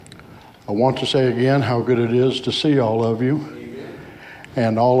I want to say again how good it is to see all of you.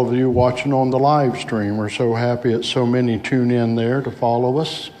 And all of you watching on the live stream. We're so happy that so many tune in there to follow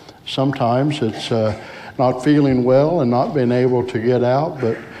us. Sometimes it's not feeling well and not being able to get out,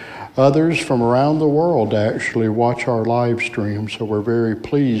 but others from around the world actually watch our live stream. So we're very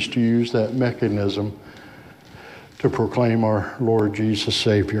pleased to use that mechanism to proclaim our Lord Jesus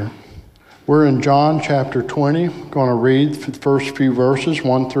Savior. We're in John chapter 20, going to read the first few verses,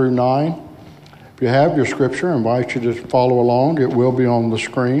 1 through 9. If you have your scripture, I invite you to follow along. It will be on the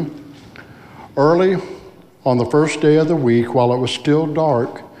screen. Early on the first day of the week, while it was still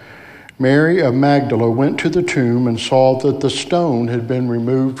dark, Mary of Magdala went to the tomb and saw that the stone had been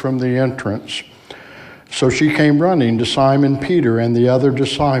removed from the entrance. So she came running to Simon Peter and the other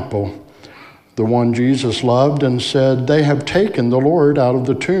disciple, the one Jesus loved, and said, "They have taken the Lord out of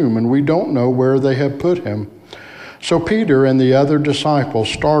the tomb, and we don't know where they have put him." So Peter and the other disciple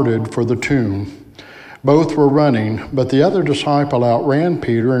started for the tomb. Both were running, but the other disciple outran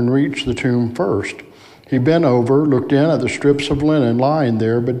Peter and reached the tomb first. He bent over, looked in at the strips of linen lying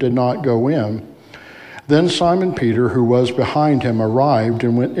there, but did not go in. Then Simon Peter, who was behind him, arrived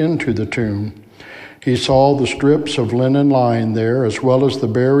and went into the tomb. He saw the strips of linen lying there, as well as the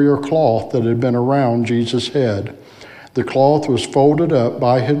burial cloth that had been around Jesus' head. The cloth was folded up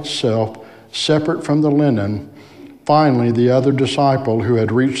by itself, separate from the linen. Finally, the other disciple, who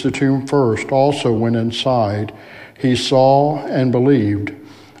had reached the tomb first, also went inside. He saw and believed.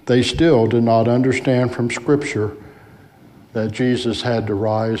 They still did not understand from Scripture that Jesus had to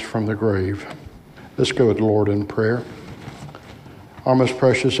rise from the grave. Let's go to the Lord in prayer. Our most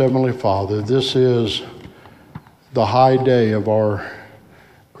precious Heavenly Father, this is the high day of our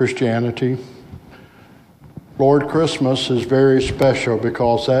Christianity. Lord, Christmas is very special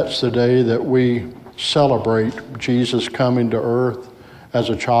because that's the day that we celebrate Jesus coming to earth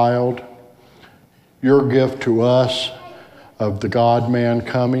as a child, your gift to us of the God-man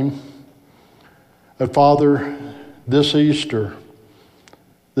coming. And Father, this Easter,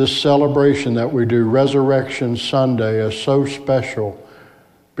 this celebration that we do, Resurrection Sunday, is so special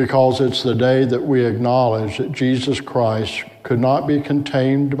because it's the day that we acknowledge that Jesus Christ could not be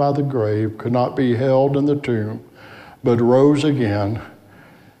contained by the grave, could not be held in the tomb, but rose again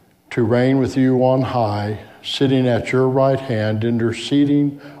to reign with you on high, sitting at your right hand,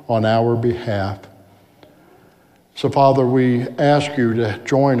 interceding on our behalf. So, Father, we ask you to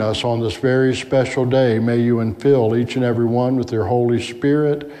join us on this very special day. May you infill each and every one with your Holy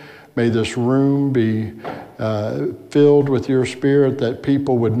Spirit. May this room be filled with your Spirit, that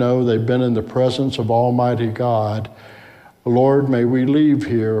people would know they've been in the presence of Almighty God. Lord, may we leave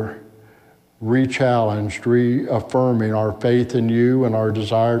here re-challenged, reaffirming our faith in you and our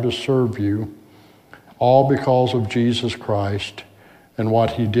desire to serve you, all because of Jesus Christ and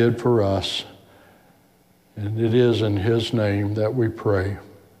what he did for us. And it is in his name that we pray.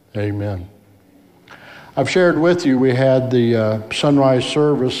 Amen. I've shared with you, we had the sunrise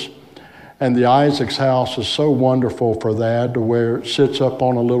service, and the Isaacs house is so wonderful for that, to where it sits up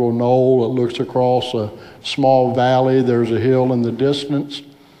on a little knoll. It looks across a small valley. There's a hill in the distance,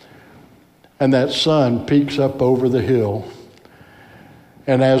 and that sun peeks up over the hill.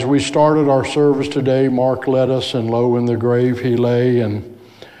 And as we started our service today, Mark led us, and lo, in the grave he lay. And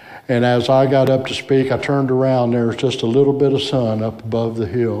as I got up to speak, I turned around. There was just a little bit of sun up above the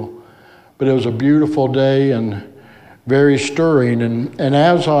hill. But it was a beautiful day and very stirring. And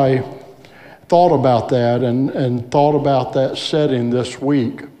as I thought about that and thought about that setting this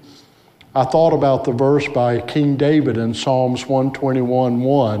week, I thought about the verse by King David in Psalms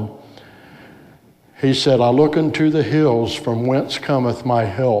 121:1. He said, "I look unto the hills, from whence cometh my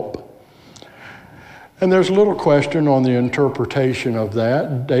help." And there's a little question on the interpretation of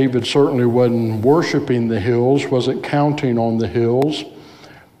that. David certainly wasn't worshiping the hills, wasn't counting on the hills.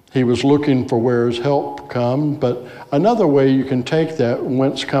 He was looking for where his help come. But another way you can take that,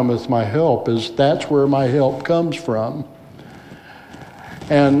 whence cometh my help, is that's where my help comes from.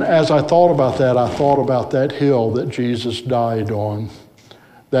 And as I thought about that, I thought about that hill that Jesus died on,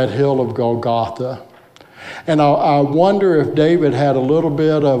 that hill of Golgotha. And I wonder if David had a little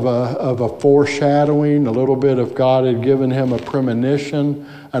bit of a foreshadowing, a little bit of God had given him a premonition,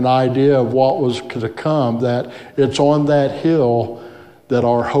 an idea of what was to come, that it's on that hill that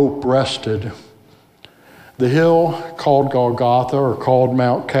our hope rested. The hill called Golgotha, or called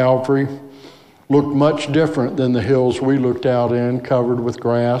Mount Calvary, looked much different than the hills we looked out in, covered with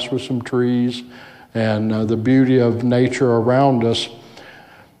grass, with some trees, and the beauty of nature around us.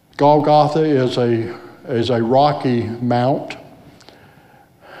 Golgotha is a rocky mount,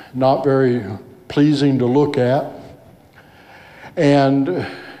 not very pleasing to look at. And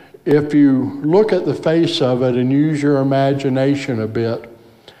if you look at the face of it and use your imagination a bit,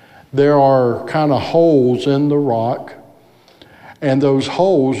 there are kind of holes in the rock. And those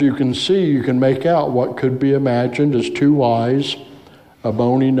holes you can make out what could be imagined as two eyes, a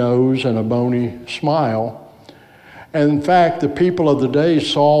bony nose, and a bony smile. And in fact, the people of the day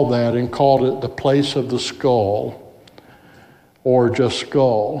saw that and called it the place of the skull, or just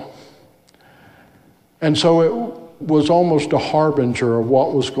skull. And so it was almost a harbinger of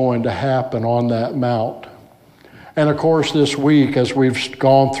what was going to happen on that mount. And of course, this week, as we've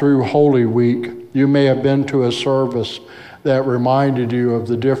gone through Holy Week, you may have been to a service that reminded you of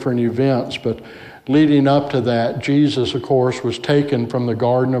the different events, but leading up to that, Jesus, of course, was taken from the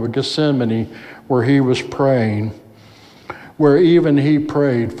Garden of Gethsemane where he was praying, where even he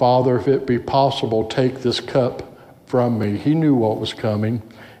prayed, Father, if it be possible, take this cup from me. He knew what was coming.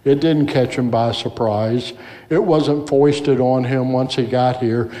 It didn't catch him by surprise. It wasn't foisted on him once he got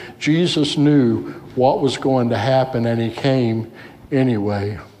here. Jesus knew what was going to happen, and he came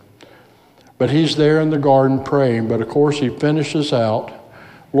anyway. But he's there in the garden praying, but of course he finishes out,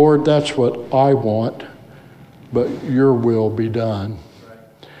 Lord, that's what I want, but your will be done.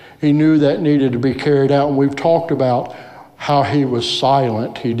 He knew that needed to be carried out, and we've talked about how he was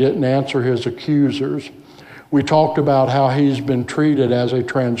silent. He didn't answer his accusers. We talked about how he's been treated as a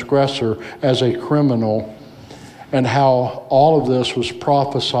transgressor, as a criminal, and how all of this was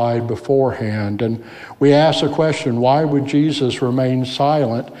prophesied beforehand. And we asked the question, why would Jesus remain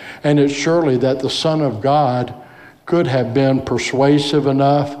silent? And it's surely that the Son of God could have been persuasive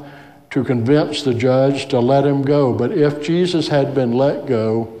enough to convince the judge to let him go. But if Jesus had been let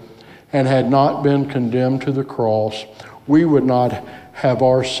go and had not been condemned to the cross, we would not have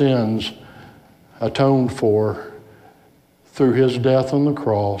our sins atoned for through his death on the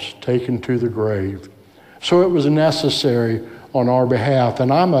cross, taken to the grave. So it was necessary on our behalf.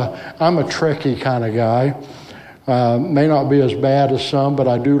 And I'm a Trekkie kind of guy. May not be as bad as some, but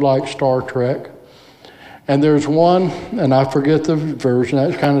I do like Star Trek. And there's one, and I forget the version,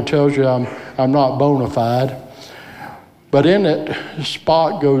 that kind of tells you I'm not bona fide. But in it,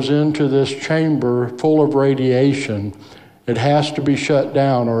 Spock goes into this chamber full of radiation. It has to be shut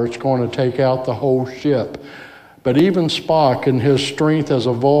down or it's going to take out the whole ship. But even Spock, in his strength as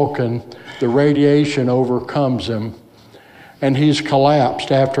a Vulcan, the radiation overcomes him. And he's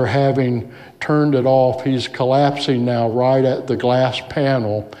collapsed after having turned it off. He's collapsing now right at the glass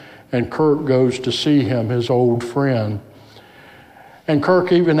panel. And Kirk goes to see him, his old friend. And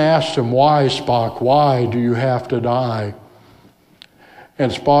Kirk even asked him, why, Spock, why do you have to die?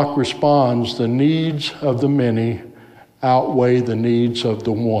 And Spock responds, the needs of the many outweigh the needs of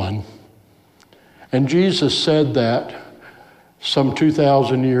the one. And Jesus said that some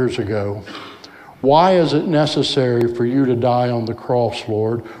 2,000 years ago. Why is it necessary for you to die on the cross,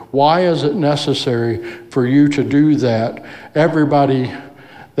 Lord? Why is it necessary for you to do that? Everybody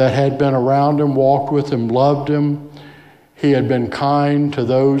that had been around him, walked with him, loved him. He had been kind to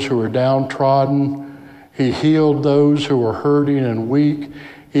those who were downtrodden. He healed those who were hurting and weak.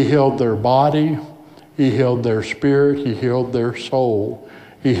 He healed their body. He healed their spirit. He healed their soul.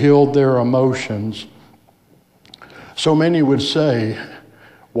 He healed their emotions. So many would say,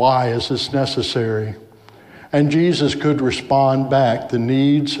 why is this necessary? And Jesus could respond back, the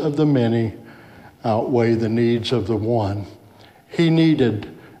needs of the many outweigh the needs of the one. He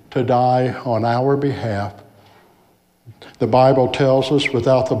needed to die on our behalf. The Bible tells us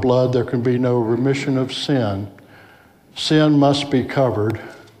without the blood there can be no remission of sin. Sin must be covered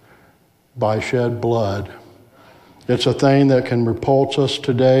by shed blood. It's a thing that can repulse us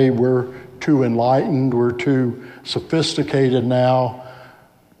today. We're too enlightened, we're too sophisticated now,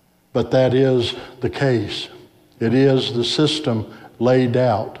 but that is the case. It is the system laid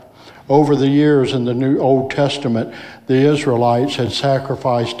out. Over the years in the New Old Testament, the Israelites had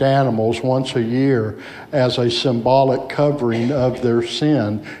sacrificed animals once a year as a symbolic covering of their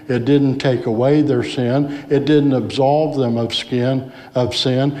sin. It didn't take away their sin. It didn't absolve them of sin.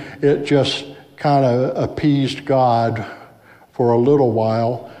 It just kind of appeased God for a little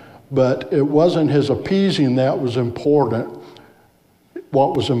while. But it wasn't his appeasing that was important.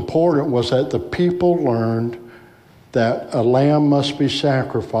 What was important was that the people learned that a lamb must be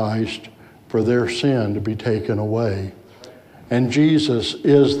sacrificed for their sin to be taken away. And Jesus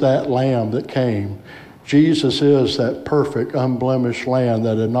is that lamb that came. Jesus is that perfect, unblemished lamb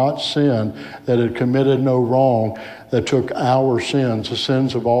that had not sinned, that had committed no wrong, that took our sins, the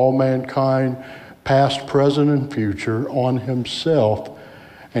sins of all mankind, past, present, and future, on himself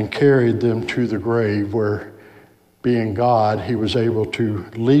and carried them to the grave where, being God, he was able to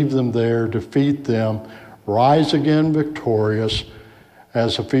leave them there, defeat them, rise again victorious,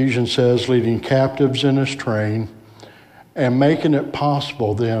 as Ephesians says, leading captives in his train, and making it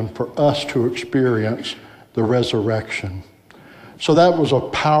possible then for us to experience the resurrection. So that was a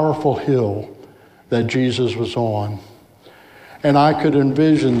powerful hill that Jesus was on. And I could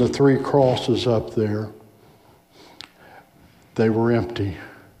envision the 3 crosses up there. They were empty.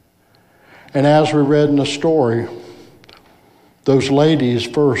 And as we read in the story, those ladies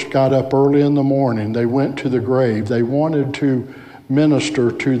first got up early in the morning. They went to the grave. They wanted to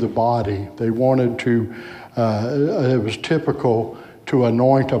minister to the body. They wanted to, it was typical to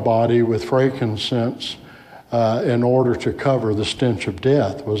anoint a body with frankincense in order to cover the stench of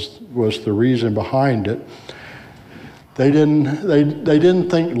death was the reason behind it. They didn't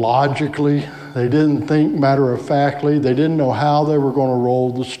think logically. They didn't think matter-of-factly. They didn't know how they were going to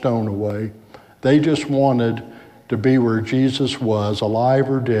roll the stone away. They just wanted to be where Jesus was, alive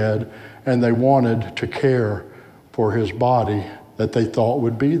or dead, and they wanted to care for his body that they thought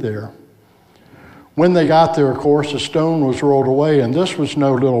would be there. When they got there, of course, the stone was rolled away, and this was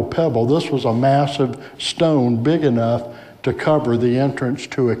no little pebble. This was a massive stone big enough to cover the entrance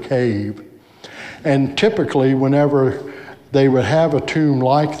to a cave. And typically, whenever they would have a tomb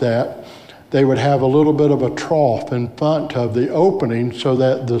like that, they would have a little bit of a trough in front of the opening so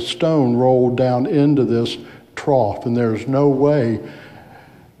that the stone rolled down into this trough, and there's no way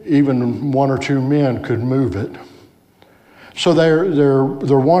even 1 or 2 men could move it. So they're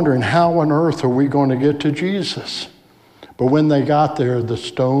wondering, how on earth are we going to get to Jesus? But when they got there, the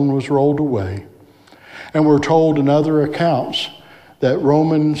stone was rolled away. And we're told in other accounts that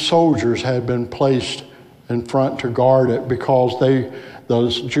Roman soldiers had been placed in front to guard it because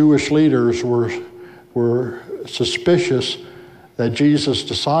those Jewish leaders were suspicious that Jesus'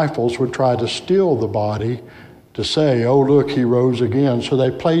 disciples would try to steal the body to say, oh, look, he rose again. So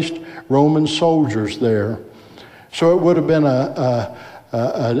they placed Roman soldiers there. So it would have been a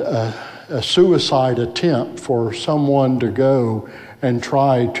suicide attempt for someone to go and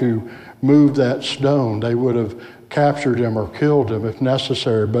try to move that stone. They would have captured him or killed him if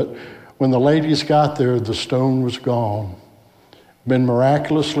necessary. But when the ladies got there, the stone was gone, been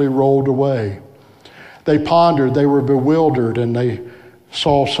miraculously rolled away. They pondered, they were bewildered, and they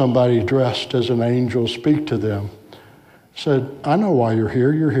saw somebody dressed as an angel speak to them. Said, I know why you're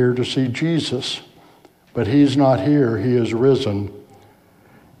here. You're here to see Jesus. But he's not here. He is risen.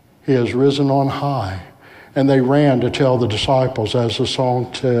 He has risen on high. And they ran to tell the disciples, as the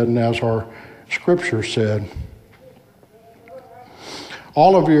song said and as our scripture said.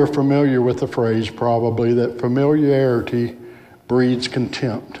 All of you are familiar with the phrase, probably, that familiarity breeds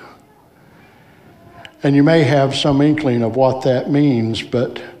contempt. And you may have some inkling of what that means,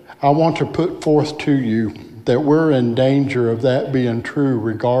 but I want to put forth to you that we're in danger of that being true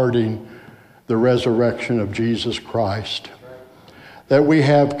regarding the resurrection of Jesus Christ. That we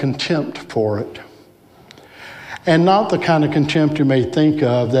have contempt for it. And not the kind of contempt you may think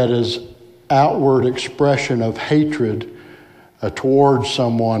of that is outward expression of hatred towards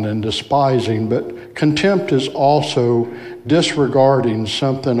someone and despising, but contempt is also disregarding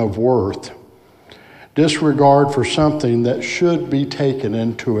something of worth. Disregard for something that should be taken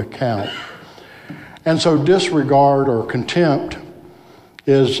into account. And so disregard or contempt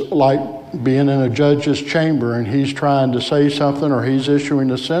is like being in a judge's chamber and he's trying to say something or he's issuing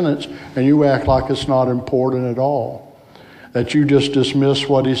a sentence and you act like it's not important at all. That you just dismiss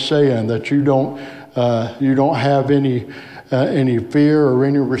what he's saying, that you don't have any fear or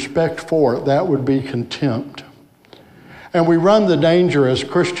any respect for it. That would be contempt. And we run the danger as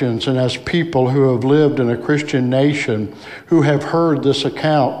Christians and as people who have lived in a Christian nation who have heard this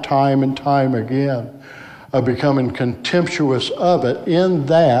account time and time again of becoming contemptuous of it, in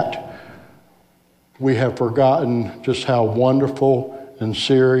that we have forgotten just how wonderful and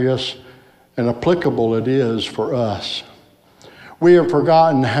serious and applicable it is for us. We have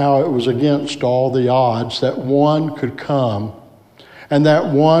forgotten how it was against all the odds that one could come and that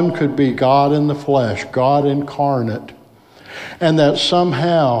one could be God in the flesh, God incarnate, and that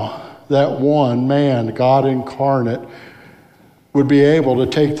somehow that one man, God incarnate, would be able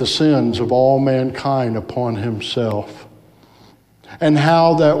to take the sins of all mankind upon himself. And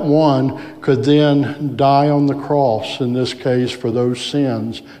how that one could then die on the cross, in this case for those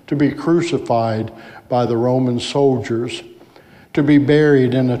sins, to be crucified by the Roman soldiers, to be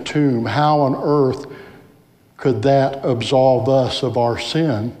buried in a tomb. How on earth could that absolve us of our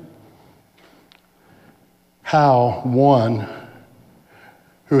sin? How one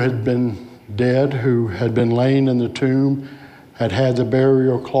who had been dead, who had been laying in the tomb, had had the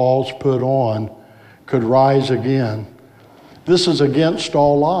burial cloths put on, could rise again. This is against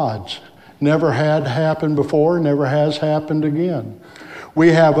all odds. Never had happened before, never has happened again. We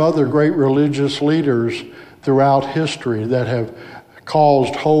have other great religious leaders throughout history that have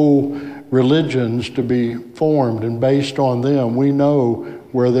caused whole religions to be formed, and based on them, we know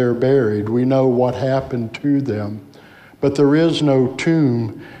where they're buried. We know what happened to them. But there is no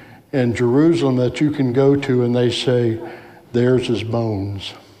tomb in Jerusalem that you can go to and they say, there's his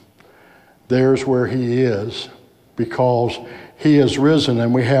bones. There's where he is, because he is risen.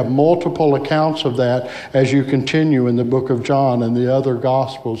 And we have multiple accounts of that as you continue in the book of John and the other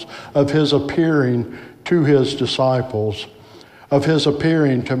Gospels, of his appearing to his disciples, of his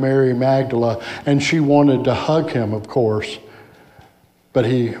appearing to Mary Magdalene. And she wanted to hug him, of course, but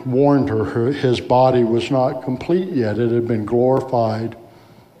he warned her his body was not complete yet. It had been glorified.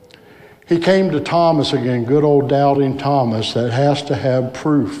 He came to Thomas again, good old doubting Thomas that has to have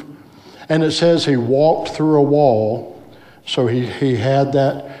proof. And it says he walked through a wall, so he had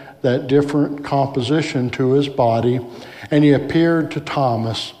that different composition to his body. And he appeared to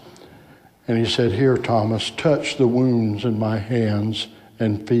Thomas, and he said, here, Thomas, touch the wounds in my hands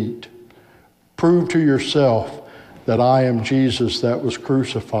and feet. Prove to yourself that I am Jesus that was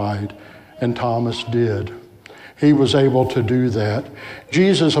crucified. And Thomas did. He was able to do that.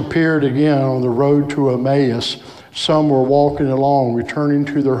 Jesus appeared again on the road to Emmaus. Some were walking along, returning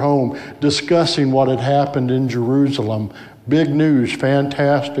to their home, discussing what had happened in Jerusalem. Big news,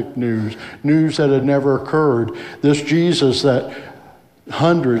 fantastic news, news that had never occurred. This Jesus that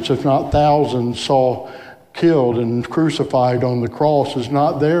hundreds, if not thousands, saw killed and crucified on the cross is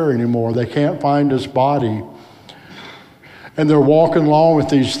not there anymore. They can't find his body. And they're walking along with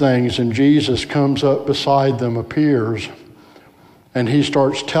these things, and Jesus comes up beside them, appears, and he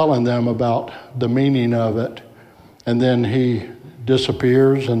starts telling them about the meaning of it. And then he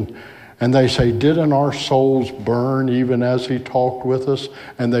disappears, and they say, didn't our souls burn even as he talked with us?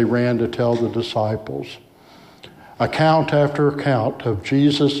 And they ran to tell the disciples. Account after account of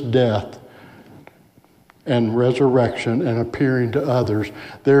Jesus' death and resurrection and appearing to others.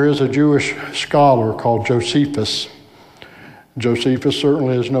 There is a Jewish scholar called Josephus. Josephus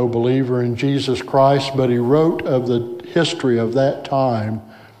certainly is no believer in Jesus Christ, but he wrote of the history of that time,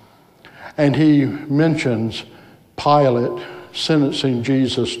 and he mentions Pilate sentencing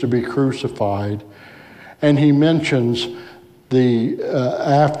Jesus to be crucified, and he mentions the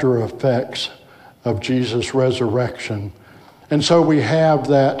after effects of Jesus' resurrection. And so we have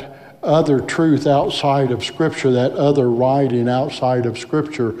that other truth outside of Scripture, that other writing outside of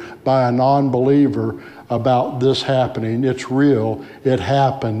Scripture by a non-believer about this happening. It's real. It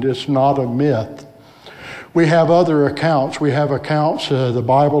happened. It's not a myth. We have other accounts. We have accounts, the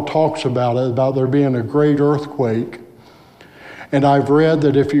Bible talks about it, about there being a great earthquake. And I've read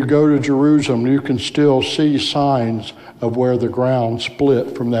that if you go to Jerusalem, you can still see signs of where the ground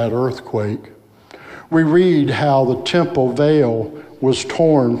split from that earthquake. We read how the temple veil was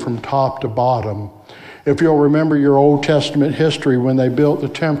torn from top to bottom. If you'll remember your Old Testament history, when they built the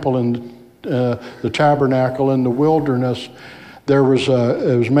temple and the tabernacle in the wilderness, it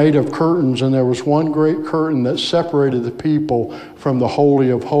was made of curtains, and there was one great curtain that separated the people from the Holy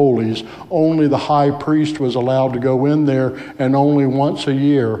of Holies. Only the high priest was allowed to go in there, and only once a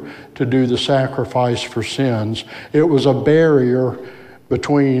year to do the sacrifice for sins. It was a barrier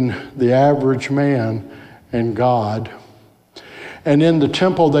between the average man and God. And in the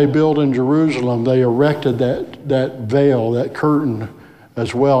temple they built in Jerusalem, they erected that veil, that curtain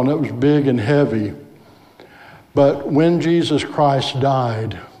as well, and it was big and heavy. But when Jesus Christ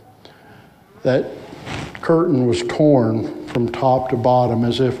died, that curtain was torn from top to bottom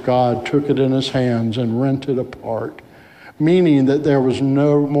as if God took it in his hands and rent it apart, meaning that there was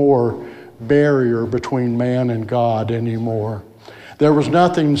no more barrier between man and God anymore. There was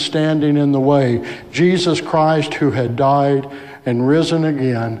nothing standing in the way. Jesus Christ, who had died and risen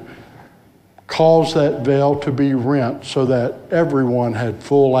again, caused that veil to be rent so that everyone had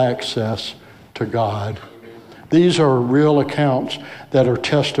full access to God. These are real accounts that are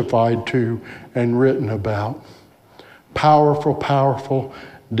testified to and written about. Powerful, powerful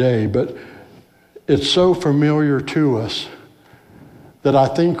day, but it's so familiar to us that I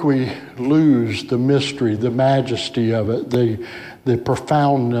think we lose the mystery, the majesty of it, the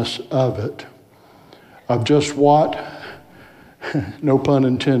profoundness of it, of just what, no pun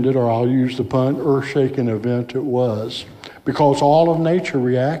intended, or I'll use the pun, earth-shaking event it was. Because all of nature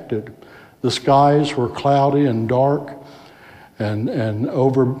reacted. The skies were cloudy and dark and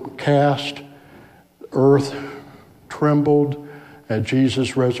overcast. Earth trembled at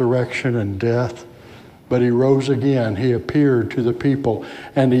Jesus' resurrection and death. But he rose again. He appeared to the people,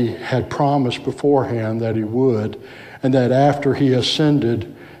 and he had promised beforehand that he would, and that after he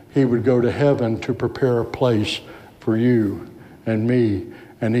ascended, he would go to heaven to prepare a place for you and me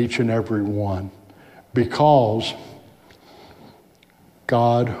and each and every one. Because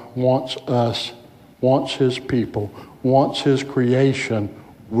God wants us, wants his people, wants his creation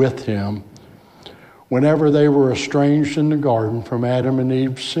with him. Whenever they were estranged in the garden from Adam and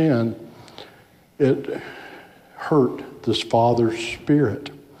Eve's sin, it hurt this Father's spirit.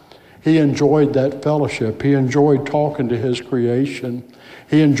 He enjoyed that fellowship. He enjoyed talking to his creation.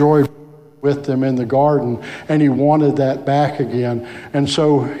 He enjoyed with them in the garden, and he wanted that back again. And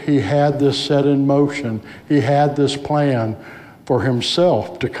so he had this set in motion. He had this plan for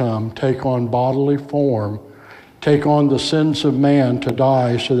himself to come, take on bodily form, take on the sins of man to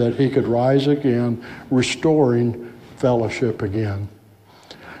die so that he could rise again, restoring fellowship again.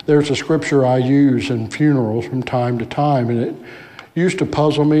 There's a scripture I use in funerals from time to time, and it used to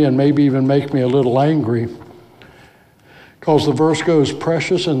puzzle me and maybe even make me a little angry, because the verse goes,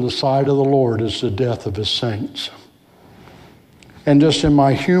 "Precious in the sight of the Lord is the death of his saints." And just in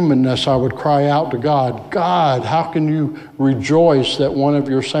my humanness, I would cry out to God, "God, how can you rejoice that one of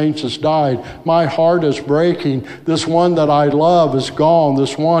your saints has died? My heart is breaking. This one that I love is gone.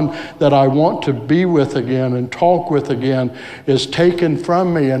 This one that I want to be with again and talk with again is taken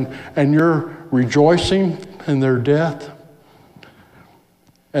from me, and you're rejoicing in their death?"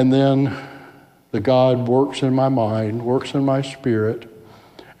 And then the God works in my mind, works in my spirit,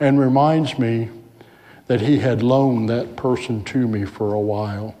 and reminds me that he had loaned that person to me for a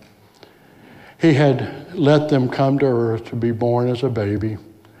while. He had let them come to earth to be born as a baby,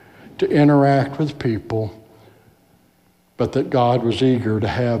 to interact with people, but that God was eager to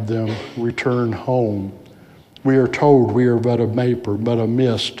have them return home. We are told we are but a vapor, but a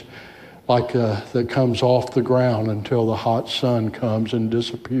mist, like that comes off the ground until the hot sun comes and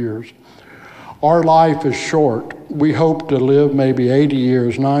disappears. Our life is short. We hope to live maybe 80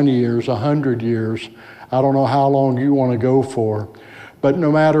 years, 90 years, 100 years. I don't know how long you want to go for. But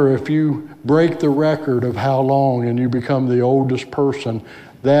no matter if you break the record of how long and you become the oldest person,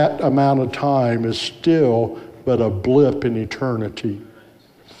 that amount of time is still but a blip in eternity.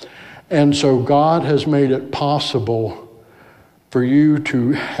 And so God has made it possible for you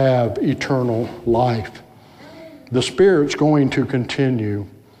to have eternal life. The Spirit's going to continue.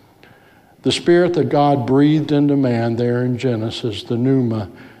 The Spirit that God breathed into man there in Genesis, the pneuma,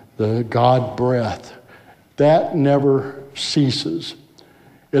 the God breath, that never ceases.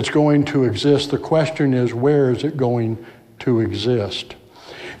 It's going to exist. The question is, where is it going to exist?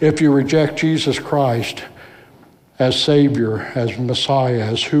 If you reject Jesus Christ as Savior, as Messiah,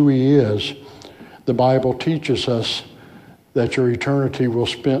 as who he is, the Bible teaches us that your eternity will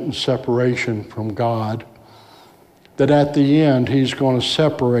spend in separation from God. That at the end, he's going to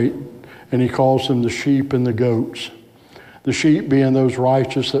separate, and he calls them the sheep and the goats. The sheep being those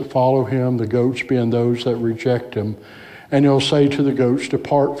righteous that follow him, the goats being those that reject him. And he'll say to the goats,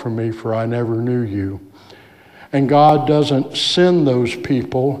 "Depart from me, for I never knew you." And God doesn't send those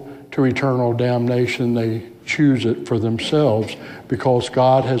people to eternal damnation. They choose it for themselves, because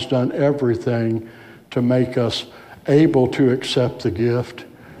God has done everything to make us able to accept the gift,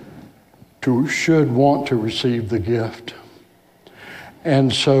 should want to receive the gift.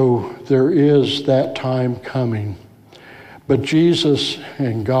 And so there is that time coming. But Jesus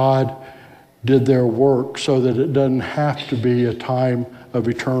and God did their work so that it doesn't have to be a time of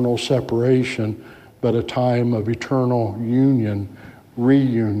eternal separation, but a time of eternal union,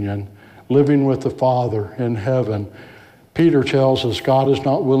 reunion, living with the Father in heaven. Peter tells us God is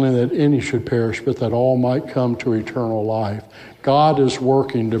not willing that any should perish, but that all might come to eternal life. God is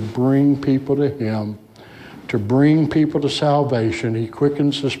working to bring people to him, to bring people to salvation. He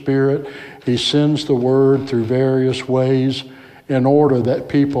quickens the Spirit. He sends the Word through various ways in order that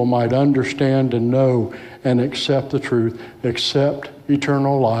people might understand and know and accept the truth, accept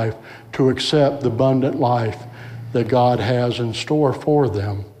eternal life, to accept the abundant life that God has in store for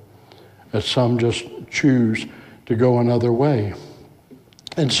them, as some just choose to go another way.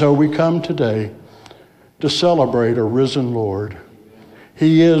 And so we come today to celebrate a risen Lord.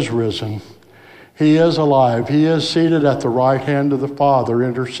 He is risen. He is alive. He is seated at the right hand of the Father,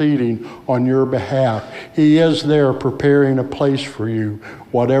 interceding on your behalf. He is there preparing a place for you,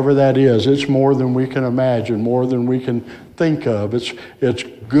 whatever that is. It's more than we can imagine, more than we can think of. It's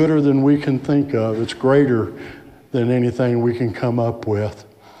gooder than we can think of. It's greater than anything we can come up with.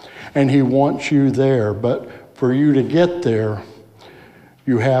 And he wants you there. But for you to get there,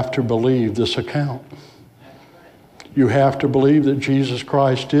 you have to believe this account. You have to believe that Jesus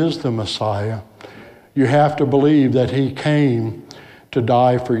Christ is the Messiah. You have to believe that he came to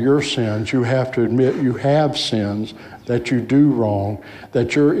die for your sins. You have to admit you have sins that you do wrong,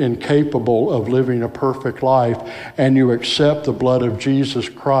 that you're incapable of living a perfect life, and you accept the blood of Jesus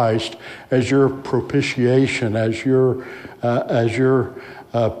Christ as your propitiation, as your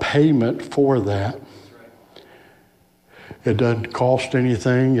payment for that. It doesn't cost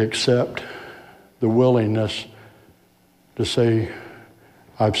anything except the willingness to say,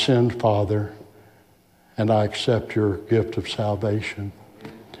 I've sinned, Father, and I accept your gift of salvation.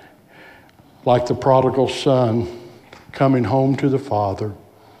 Like the prodigal son coming home to the Father,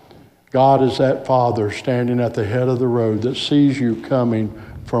 God is that Father standing at the head of the road that sees you coming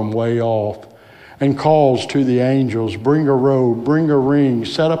from way off and calls to the angels, bring a robe, bring a ring,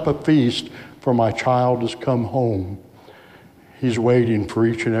 set up a feast, for my child has come home. He's waiting for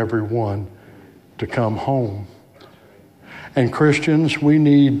each and every one to come home. And Christians, we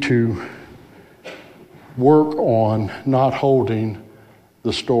need to work on not holding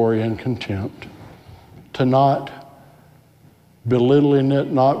the story in contempt, to not belittling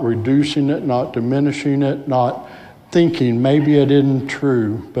it, not reducing it, not diminishing it, not thinking maybe it isn't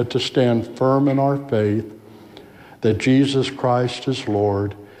true, but to stand firm in our faith that Jesus Christ is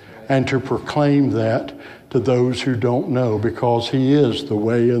Lord, and to proclaim that to those who don't know, because he is the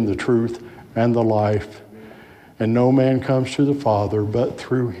way and the truth and the life. And no man comes to the Father but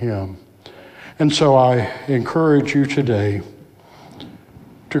through him. And so I encourage you today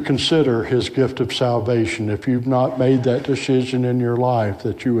to consider his gift of salvation. If you've not made that decision in your life,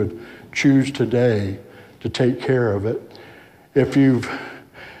 that you would choose today to take care of it. If you've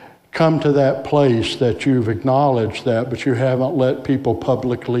come to that place that you've acknowledged that, but you haven't let people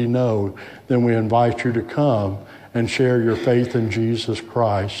publicly know, then we invite you to come and share your faith in Jesus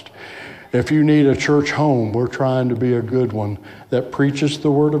Christ. If you need a church home, we're trying to be a good one that preaches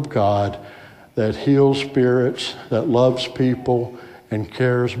the Word of God, that heals spirits, that loves people and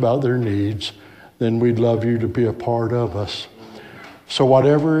cares about their needs, then we'd love you to be a part of us. So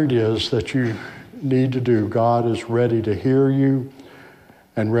whatever it is that you need to do, God is ready to hear you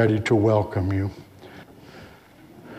and ready to welcome you.